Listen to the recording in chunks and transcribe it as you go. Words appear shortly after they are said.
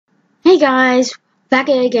Hey guys, back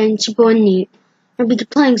at it again, it's your boy Neat. I'll be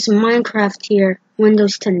playing some Minecraft here,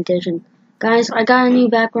 Windows 10 edition. Guys, I got a new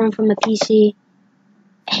background from the PC.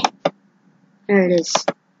 There it is.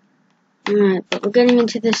 Alright, but we're getting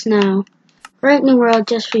into this now. Great new world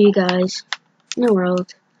just for you guys. New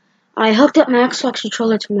world. I hooked up my Xbox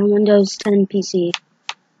controller to my Windows 10 PC.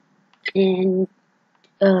 And,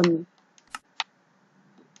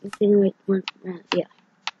 yeah.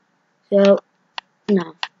 So,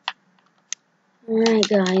 no. Alright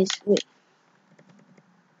guys, wait.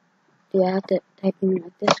 Do I have to type in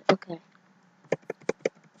like this? Okay.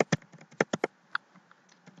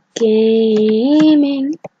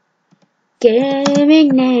 Gaming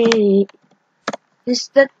Nate. This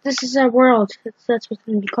is our world. That's what's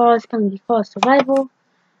gonna be called. It's gonna be called survival.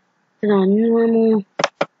 Put on normal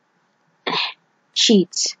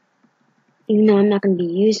cheats. Even though I'm not gonna be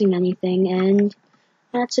using anything, and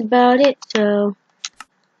that's about it. So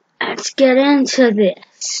let's get into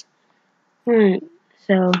this. Alright,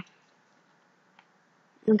 so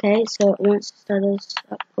okay, so it wants to start us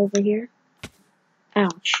up over here.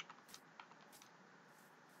 Ouch.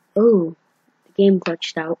 Oh, the game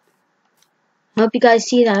glitched out. Hope you guys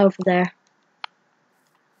see that over there.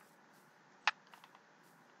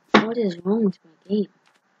 What is wrong with my game?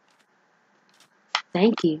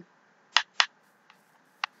 Thank you.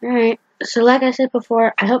 Alright, so like I said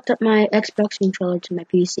before, I hooked up my Xbox controller to my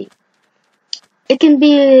PC. It can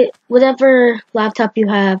be whatever laptop you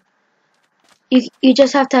have. You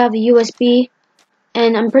just have to have a USB,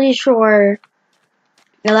 and I'm pretty sure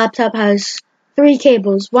the laptop has 3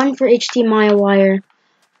 cables. One for HDMI wire,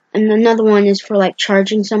 and another one is for like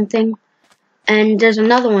charging something. And there's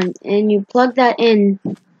another one, and you plug that in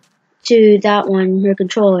to that one, your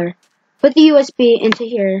controller. Put the USB into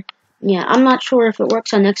here. Yeah, I'm not sure if it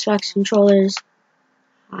works on Xbox controllers.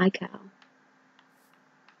 Hi, cow.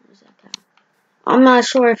 Where's that cow? I'm not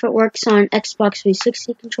sure if it works on Xbox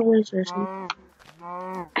 360 controllers or something.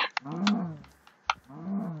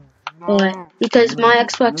 But because my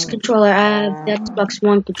Xbox controller, I have the Xbox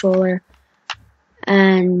One controller,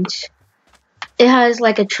 and it has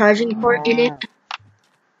like a charging port in it.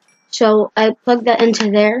 So I plug that into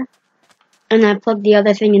there, and I plug the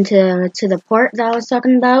other thing into the port that I was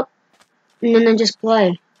talking about, and then I just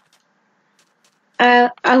play.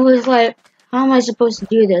 I was like, how am I supposed to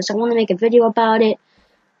do this? I want to make a video about it,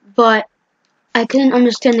 but I couldn't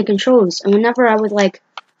understand the controls, and whenever I would like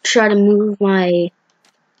try to move my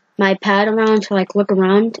pad around to like look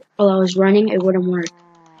around while I was running, it wouldn't work.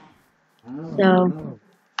 So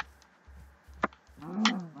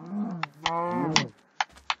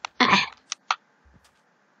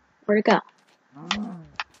where'd it go?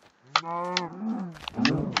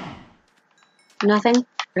 Nothing?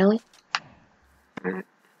 Really? Alright.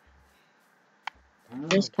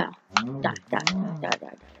 This cow. Die.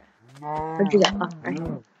 Where'd you go? Oh, right.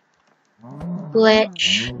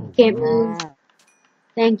 Glitch. Can't move.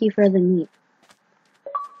 Thank you for the meat.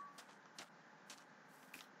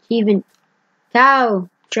 Achievement. Cow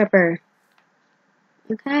tripper.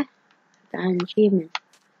 Okay. Got an achievement.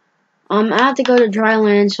 I have to go to dry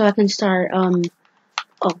land so I can start,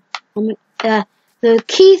 the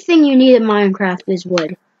key thing you need in Minecraft is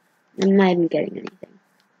wood. I'm not even getting anything.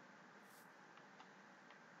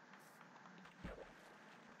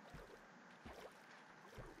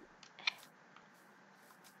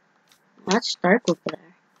 That's dark over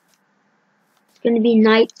there. It's gonna be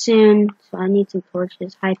night soon, so I need some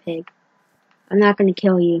torches. Hi, pig. I'm not gonna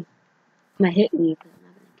kill you. I might hit you, but I'm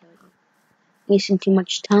not gonna kill you. Wasting too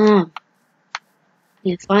much time.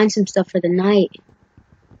 Need to find some stuff for the night.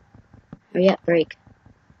 Hurry up, break.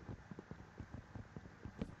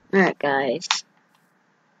 Alright, guys.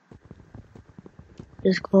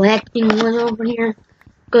 Just collecting wood over here.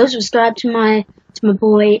 Go subscribe to my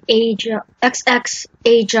boy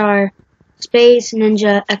XXHR Space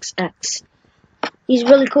Ninja XX. He's a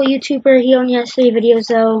really cool YouTuber. He only has 3 videos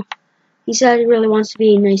though. He said he really wants to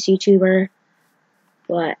be a nice YouTuber,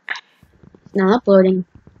 but it's not uploading.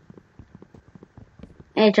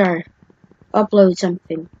 HR, upload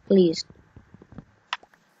something, please.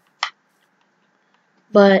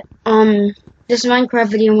 But this Minecraft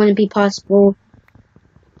video wouldn't be possible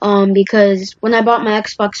because when I bought my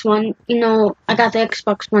Xbox One, you know, I got the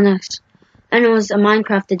Xbox One X, and it was a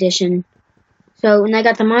Minecraft edition. So when I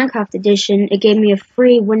got the Minecraft edition, it gave me a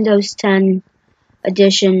free Windows 10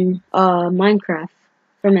 edition Minecraft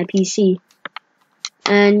for my PC.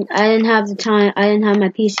 And I didn't have my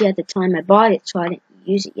PC at the time I bought it, so I didn't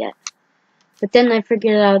use it yet. But then I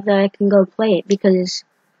figured out that I can go play it because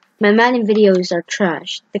my Madden videos are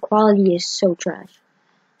trash. The quality is so trash.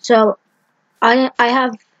 So I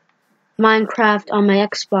have Minecraft on my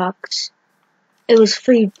Xbox. It was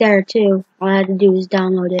free there too. All I had to do was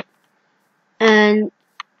download it. And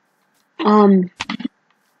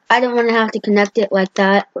I didn't want to have to connect it like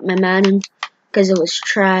that with my Madden because it was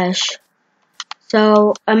trash.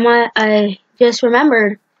 So I just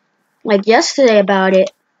remembered like yesterday about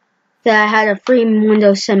it that I had a free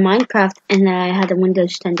Windows 10 Minecraft and that I had a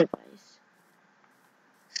Windows 10 device.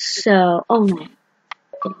 So, oh my.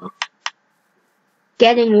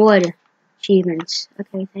 Getting wood achievements.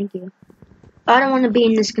 Okay, thank you. I don't want to be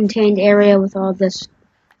in this contained area with all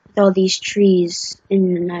these trees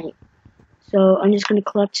in the night. So I'm just gonna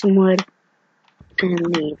collect some wood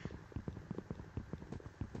and leave.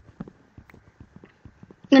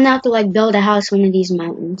 I'm gonna have to like build a house on one of these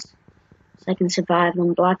mountains so I can survive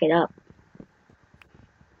and block it up.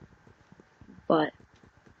 But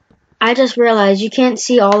I just realized you can't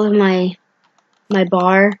see all of my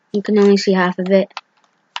bar. You can only see half of it.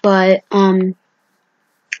 But on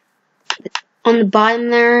the bottom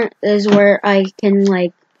there is where I can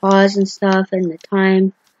like pause and stuff and the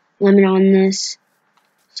time limit on this.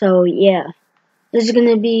 So yeah. This is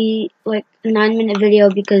gonna be like a 9-minute video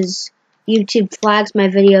because YouTube flags my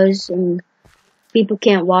videos and people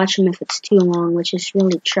can't watch them if it's too long, which is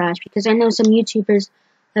really trash because I know some YouTubers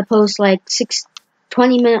that post like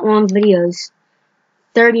 20-minute long videos,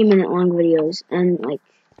 30-minute long videos, and like,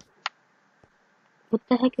 what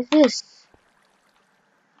the heck is this?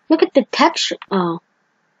 Look at the texture. Oh.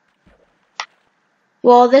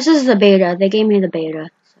 Well, this is the beta. They gave me the beta,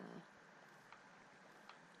 so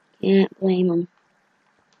can't blame them.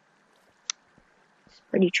 It's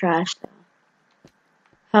pretty trash though.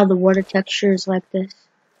 How the water texture is like this.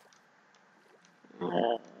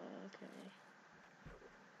 Okay.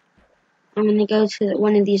 I'm gonna go to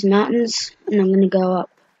one of these mountains, and I'm gonna go up.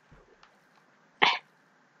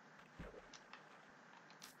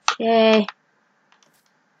 Okay.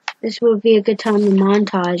 This would be a good time to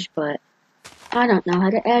montage, but I don't know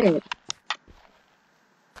how to edit.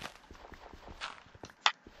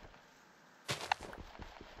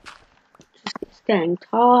 It's getting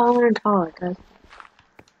taller and taller, guys.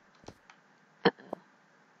 Uh-oh.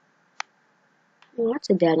 Well, that's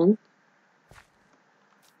a dead end.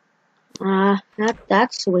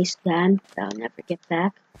 That's a waste of time. I'll never get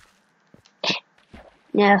back.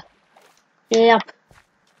 No. Yep.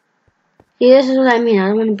 See, this is what I mean. I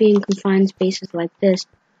don't want to be in confined spaces like this,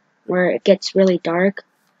 where it gets really dark,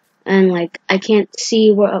 and like I can't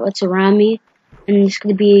see what's around me, and it's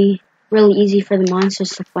gonna be really easy for the monsters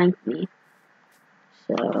to flank me.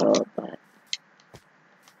 So, but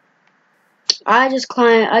I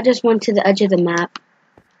just went to the edge of the map.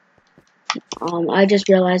 I just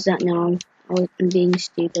realized that now. I'm being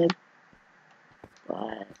stupid.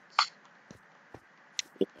 But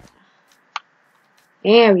yeah.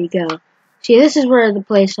 There we go. See, this is where one of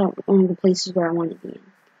the places where I want to be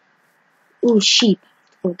in. Ooh, sheep.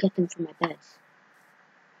 Go get them from my beds.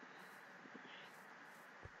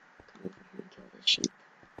 Come over here and kill this sheep.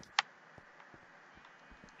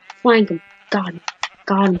 Flank him. Got him.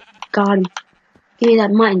 Got him. Got him. Give me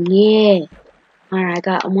that mutton. Yeah. Alright, I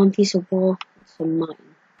got one piece of wool and some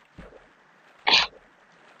mutton.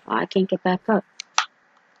 Oh, I can't get back up.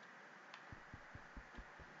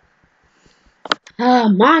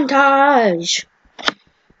 Montage!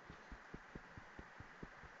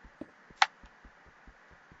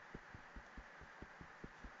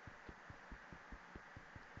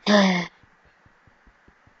 I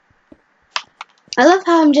love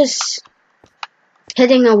how I'm just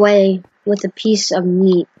hitting away with a piece of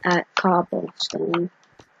meat at cobblestone.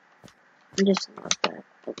 I just love that.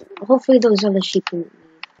 Hopefully those other sheep can leave.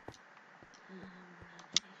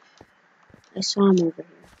 I saw him over here.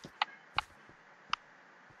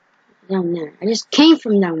 Down there. I just came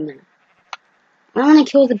from down there. I want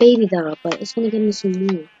to kill the baby though, but it's gonna give me some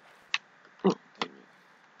more. Oh, dang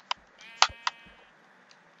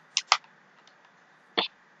it.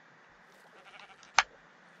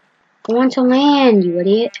 Go on to land, you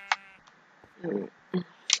idiot.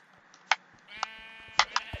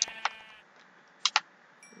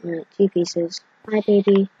 Alright, 2 pieces. Hi,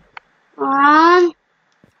 baby. Aww.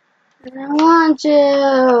 I don't want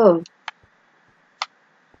to.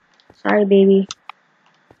 Sorry, baby.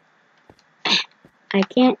 I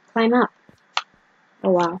can't climb up. Oh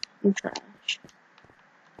wow, I'm trash.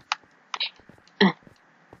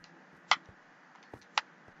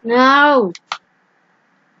 No!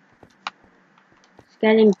 It's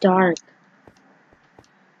getting dark.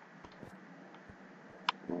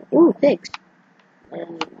 Ooh, pigs. I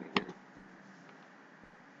don't need more now.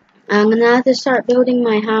 I'm gonna have to start building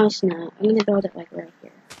my house now. I'm gonna build it like right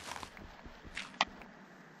here.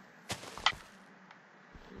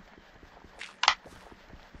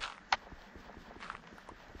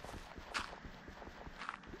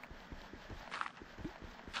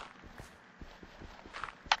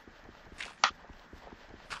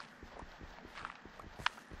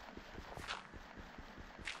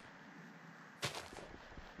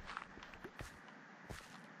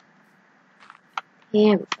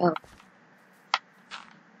 Here we go.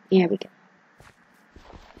 Here we go.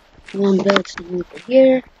 I'm gonna build some over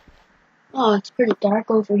here. Oh, it's pretty dark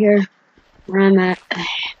over here where I'm at.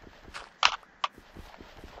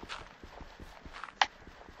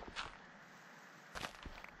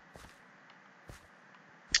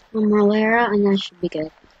 One more layer out and that should be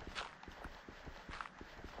good.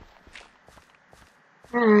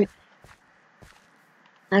 Alright.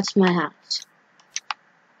 That's my house.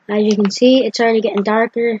 As you can see, it's already getting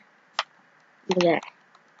darker. Look at that.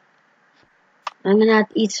 I'm gonna have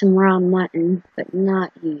to eat some raw mutton, but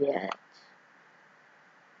not yet.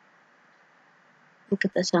 Look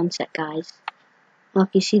at the sunset, guys. Look,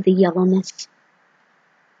 you see the yellowness?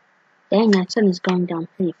 Dang, that sun is going down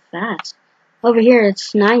pretty fast. Over here,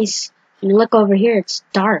 it's nice. And look over here, it's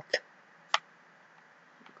dark.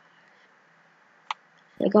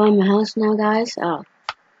 Should I go in my house now, guys? Oh,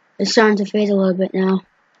 it's starting to fade a little bit now.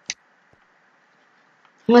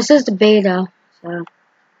 Well, it says the beta, so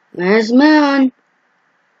there's the moon.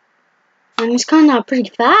 And it's coming out pretty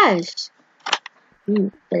fast.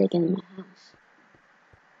 Better get in my house.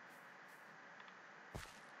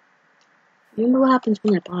 Remember what happens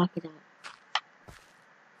when I block it out?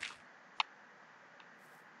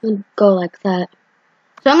 Go like that.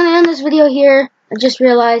 So I'm gonna end this video here. I just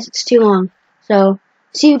realized it's too long. So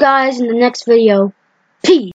see you guys in the next video. Peace.